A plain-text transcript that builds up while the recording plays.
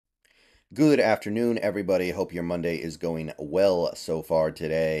Good afternoon, everybody. Hope your Monday is going well so far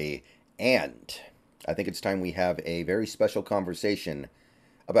today. And I think it's time we have a very special conversation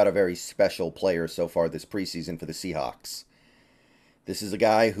about a very special player so far this preseason for the Seahawks. This is a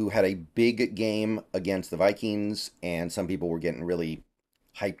guy who had a big game against the Vikings, and some people were getting really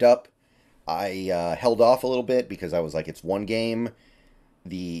hyped up. I held off a little bit because I was like, it's one game.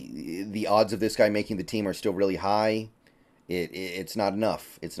 The odds of this guy making the team are still really high. It's not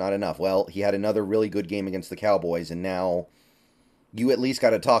enough. It's not enough. Well, he had another really good game against the Cowboys, and now you at least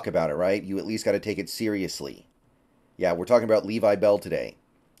got to talk about it, right? You at least got to take it seriously. Yeah, we're talking about Levi Bell today,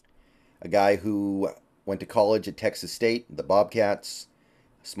 a guy who went to college at Texas State, the Bobcats,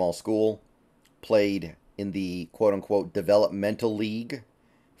 small school, played in the quote unquote developmental league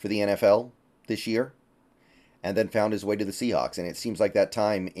for the NFL this year, and then found his way to the Seahawks. And it seems like that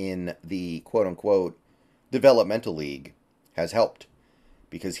time in the quote unquote developmental league has helped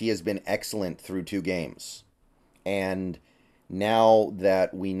because he has been excellent through two games. And now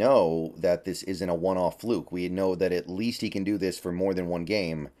that we know that this isn't a one off fluke, we know that at least he can do this for more than one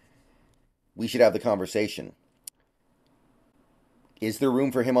game, we should have the conversation. Is there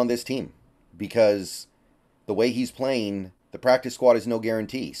room for him on this team? Because the way he's playing, the practice squad is no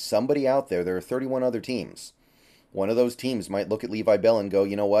guarantee. Somebody out there, there are 31 other teams. One of those teams might look at Levi Bell and go,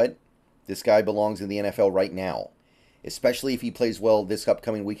 you know what? This guy belongs in the NFL right now, especially if he plays well this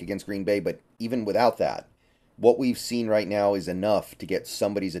upcoming week against Green Bay. But even without that, what we've seen right now is enough to get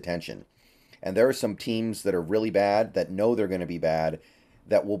somebody's attention. And there are some teams that are really bad, that know they're going to be bad,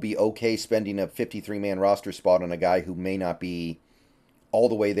 that will be okay spending a 53-man roster spot on a guy who may not be all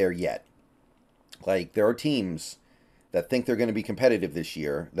the way there yet. Like, there are teams that think they're going to be competitive this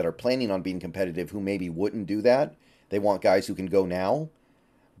year, that are planning on being competitive, who maybe wouldn't do that. They want guys who can go now.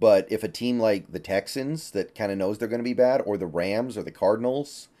 But if a team like the Texans that kind of knows they're going to be bad, or the Rams or the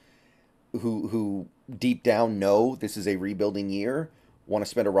Cardinals, who deep down know this is a rebuilding year, want to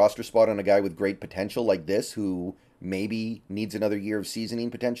spend a roster spot on a guy with great potential like this, who maybe needs another year of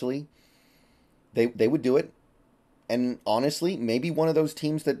seasoning potentially, they would do it. And honestly, maybe one of those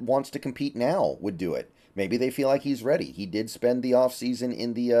teams that wants to compete now would do it. Maybe they feel like he's ready. He did spend the offseason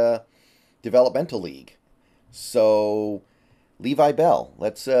in the developmental league. So Levi Bell,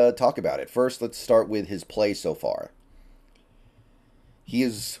 let's talk about it. First, let's start with his play so far. He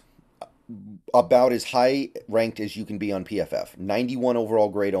is about as high ranked as you can be on PFF. 91 overall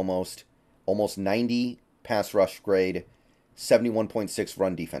grade almost 90 pass rush grade, 71.6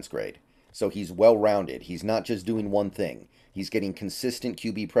 run defense grade. So he's well rounded. He's not just doing one thing. He's getting consistent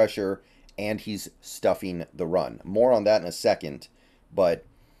QB pressure and he's stuffing the run. More on that in a second, but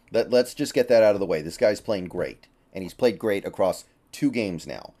let's just get that out of the way. This guy's playing great, and he's played great across two games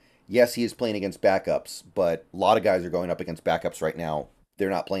now. Yes, he is playing against backups, but a lot of guys are going up against backups right now. They're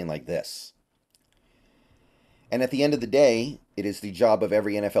not playing like this. And at the end of the day, it is the job of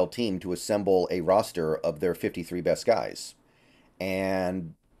every NFL team to assemble a roster of their 53 best guys.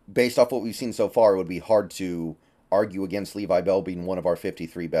 And based off what we've seen so far, it would be hard to argue against Levi Bell being one of our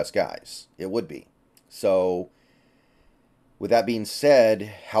 53 best guys. It would be. So, with that being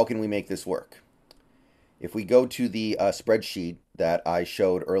said, how can we make this work? If we go to the spreadsheet that I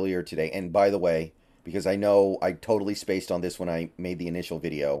showed earlier today, and by the way, because I know I totally spaced on this when I made the initial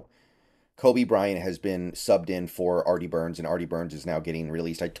video, Kobe Bryant has been subbed in for Artie Burns, and Artie Burns is now getting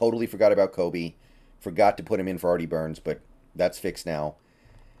released. I totally forgot about Kobe, forgot to put him in for Artie Burns, but that's fixed now.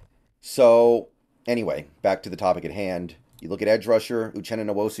 So, anyway, back to the topic at hand. You look at edge rusher, Uchenna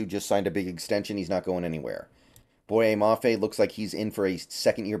Nwosu just signed a big extension. He's not going anywhere. Boye Mafe looks like he's in for a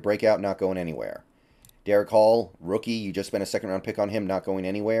second-year breakout, not going anywhere. Derek Hall, rookie, you just spent a second-round pick on him, not going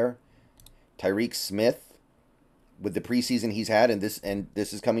anywhere. Tyreek Smith, with the preseason he's had, and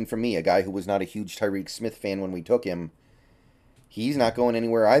this is coming from me, a guy who was not a huge Tyreek Smith fan when we took him, he's not going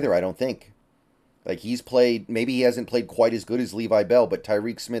anywhere either, I don't think. Like, he's played, maybe he hasn't played quite as good as Levi Bell, but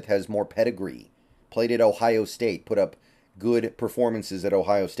Tyreek Smith has more pedigree. Played at Ohio State, put up good performances at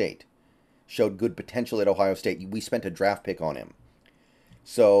Ohio State. Showed good potential at Ohio State. We spent a draft pick on him.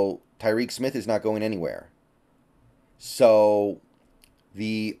 So, Tyreek Smith is not going anywhere. So,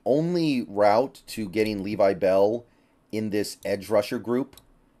 the only route to getting Levi Bell in this edge rusher group,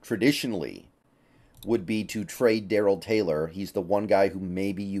 traditionally, would be to trade Darrell Taylor. He's the one guy who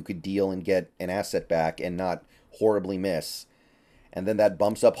maybe you could deal and get an asset back and not horribly miss. And then that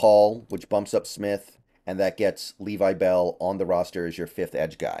bumps up Hall, which bumps up Smith, and that gets Levi Bell on the roster as your fifth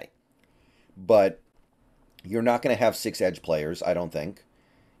edge guy. But you're not going to have six edge players, I don't think.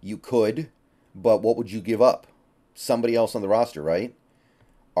 You could, but what would you give up? Somebody else on the roster, right?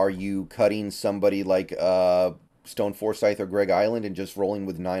 Are you cutting somebody like Stone Forsythe or Greg Island and just rolling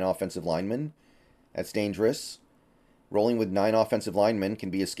with 9 offensive linemen. That's dangerous. Rolling with 9 offensive linemen can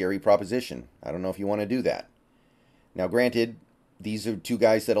be a scary proposition. I don't know if you want to do that. Now, granted, these are 2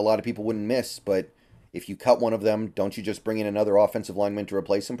 guys that a lot of people wouldn't miss, but if you cut one of them, don't you just bring in another offensive lineman to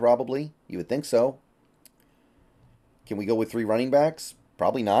replace him, probably? You would think so. Can we go with 3 running backs?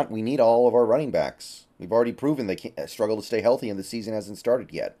 Probably not. We need all of our running backs. We've already proven they can't struggle to stay healthy and the season hasn't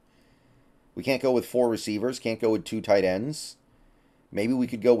started yet. We can't go with 4 receivers, can't go with 2 tight ends. Maybe we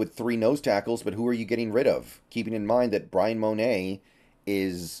could go with 3 nose tackles, but who are you getting rid of? Keeping in mind that Brian Monet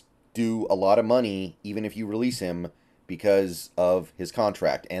is due a lot of money, even if you release him, because of his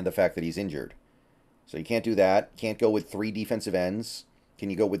contract and the fact that he's injured. So you can't do that. Can't go with 3 defensive ends. Can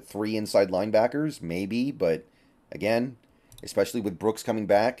you go with 3 inside linebackers? Maybe, but again, especially with Brooks coming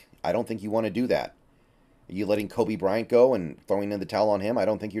back, I don't think you want to do that. Are you letting Kobe Bryant go and throwing in the towel on him? I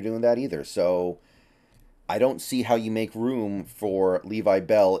don't think you're doing that either. So I don't see how you make room for Levi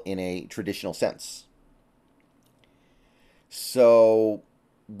Bell in a traditional sense. So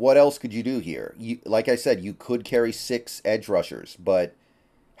what else could you do here? Like I said, you could carry 6 edge rushers, but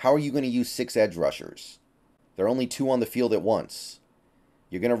how are you going to use 6 edge rushers? There are only 2 on the field at once.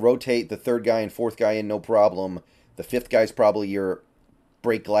 You're going to rotate the 3rd guy and 4th guy in, no problem. The 5th guy's probably your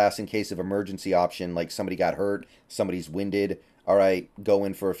break glass in case of emergency option, like somebody got hurt, somebody's winded. All right, go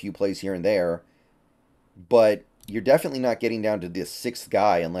in for a few plays here and there. But you're definitely not getting down to the 6th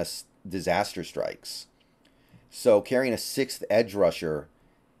guy unless disaster strikes. So carrying a 6th edge rusher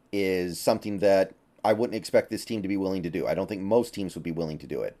is something that I wouldn't expect this team to be willing to do. I don't think most teams would be willing to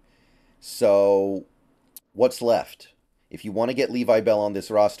do it. So what's left? If you want to get Levi Bell on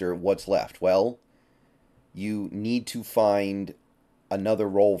this roster, what's left? Well, you need to find another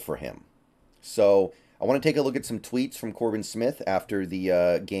role for him. So I want to take a look at some tweets from Corbin Smith after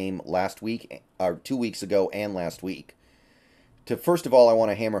the game last week, or 2 weeks ago and last week. First of all, I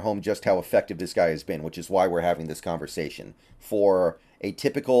want to hammer home just how effective this guy has been, which is why we're having this conversation. For a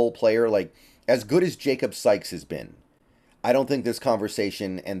typical player, like as good as Jacob Sykes has been, I don't think this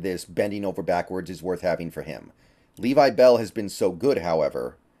conversation and this bending over backwards is worth having for him. Levi Bell has been so good,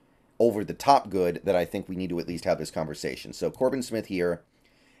 however, over the top good, that I think we need to at least have this conversation. So Corbin Smith here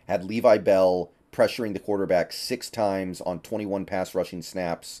had Levi Bell pressuring the quarterback 6 times on 21 pass rushing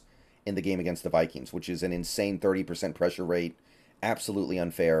snaps in the game against the Vikings, which is an insane 30% pressure rate. Absolutely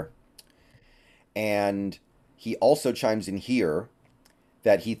unfair. And he also chimes in here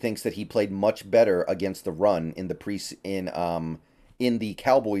that he thinks that he played much better against the run in the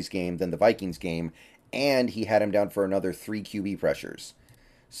Cowboys game than the Vikings game, and he had him down for another 3 QB pressures.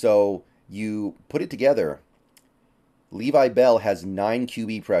 So you put it together, Levi Bell has 9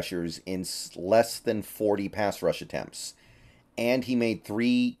 QB pressures in less than 40 pass rush attempts. And he made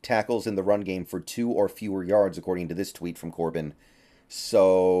 3 tackles in the run game for 2 or fewer yards, according to this tweet from Corbin.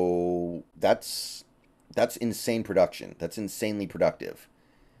 So that's insane production. That's insanely productive.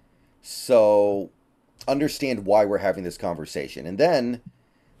 So understand why we're having this conversation. And then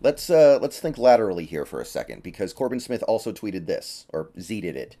let's think laterally here for a second, because Corbin Smith also tweeted this, or Z'd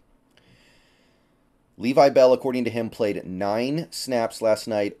it. Levi Bell, according to him, played 9 snaps last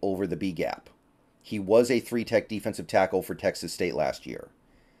night over the B gap. He was a 3-tech defensive tackle for Texas State last year.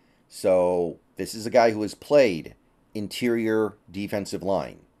 So this is a guy who has played interior defensive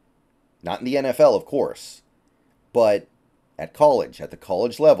line. Not in the NFL, of course, but at college, at the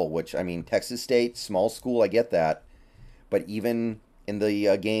college level, which, I mean, Texas State, small school, I get that. But even in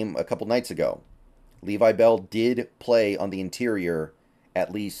the game a couple nights ago, Levi Bell did play on the interior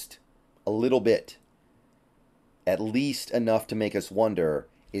at least a little bit. At least enough to make us wonder,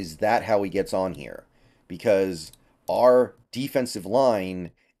 is that how he gets on here? Because our defensive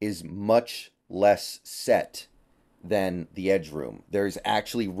line is much less set than the edge room. There's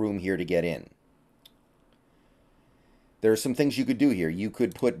actually room here to get in. There are some things you could do here. You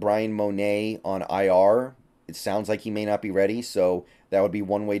could put Brian Monet on IR. It sounds like he may not be ready, so that would be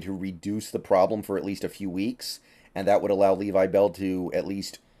one way to reduce the problem for at least a few weeks, and that would allow Levi Bell to at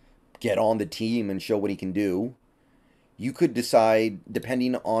least get on the team and show what he can do. You could decide,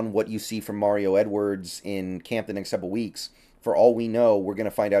 depending on what you see from Mario Edwards in camp the next couple weeks, for all we know, we're going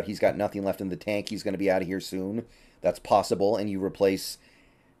to find out he's got nothing left in the tank. He's going to be out of here soon. That's possible, and you replace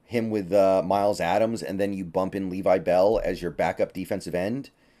him with Miles Adams, and then you bump in Levi Bell as your backup defensive end.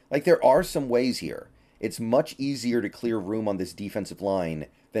 Like, there are some ways here. It's much easier to clear room on this defensive line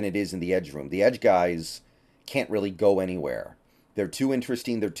than it is in the edge room. The edge guys can't really go anywhere. They're too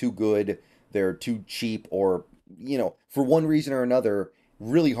interesting, they're too good, they're too cheap, or, you know, for one reason or another,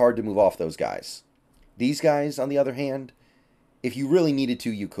 really hard to move off those guys. These guys, on the other hand, if you really needed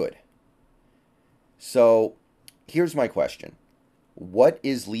to, you could. So Here's my question. What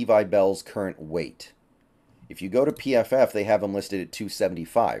is Levi Bell's current weight? If you go to PFF, they have him listed at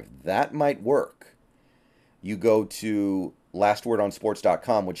 275. That might work. You go to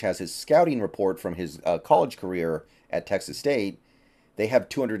lastwordonsports.com, which has his scouting report from his college career at Texas State. They have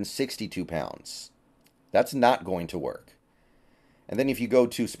 262 pounds. That's not going to work. And then if you go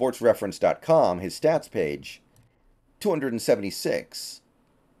to sportsreference.com, his stats page, 276.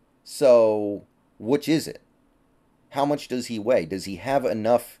 So, which is it? How much does he weigh? Does he have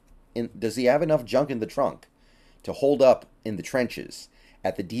enough junk in the trunk to hold up in the trenches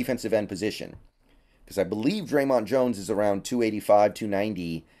at the defensive end position? Because I believe Draymond Jones is around 285,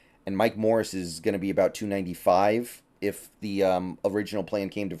 290, and Mike Morris is going to be about 295 if the original plan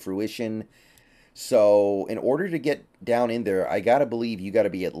came to fruition. So in order to get down in there, I got to believe you got to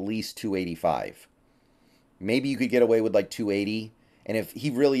be at least 285. Maybe you could get away with like 280. And if he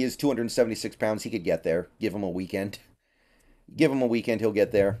really is 276 pounds, he could get there. Give him a weekend. Give him a weekend, he'll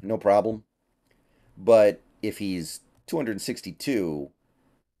get there. No problem. But if he's 262,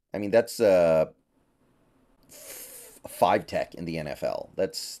 I mean, that's 5 tech in the NFL.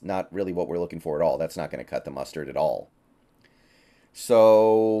 That's not really what we're looking for at all. That's not going to cut the mustard at all.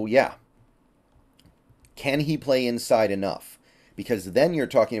 So, yeah. Can he play inside enough? Because then you're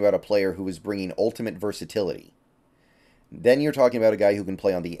talking about a player who is bringing ultimate versatility. Then you're talking about a guy who can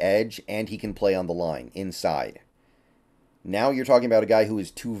play on the edge and he can play on the line, inside. Now you're talking about a guy who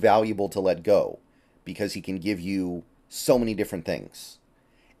is too valuable to let go because he can give you so many different things.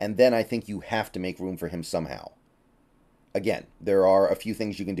 And then I think you have to make room for him somehow. Again, there are a few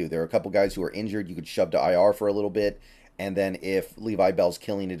things you can do. There are a couple guys who are injured you could shove to IR for a little bit. And then if Levi Bell's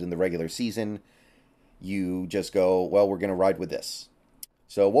killing it in the regular season, you just go, well, we're going to ride with this.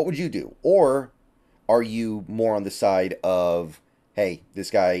 So what would you do? Or are you more on the side of, hey, this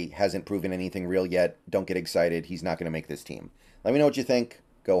guy hasn't proven anything real yet. Don't get excited. He's not going to make this team. Let me know what you think.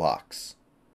 Go Hawks.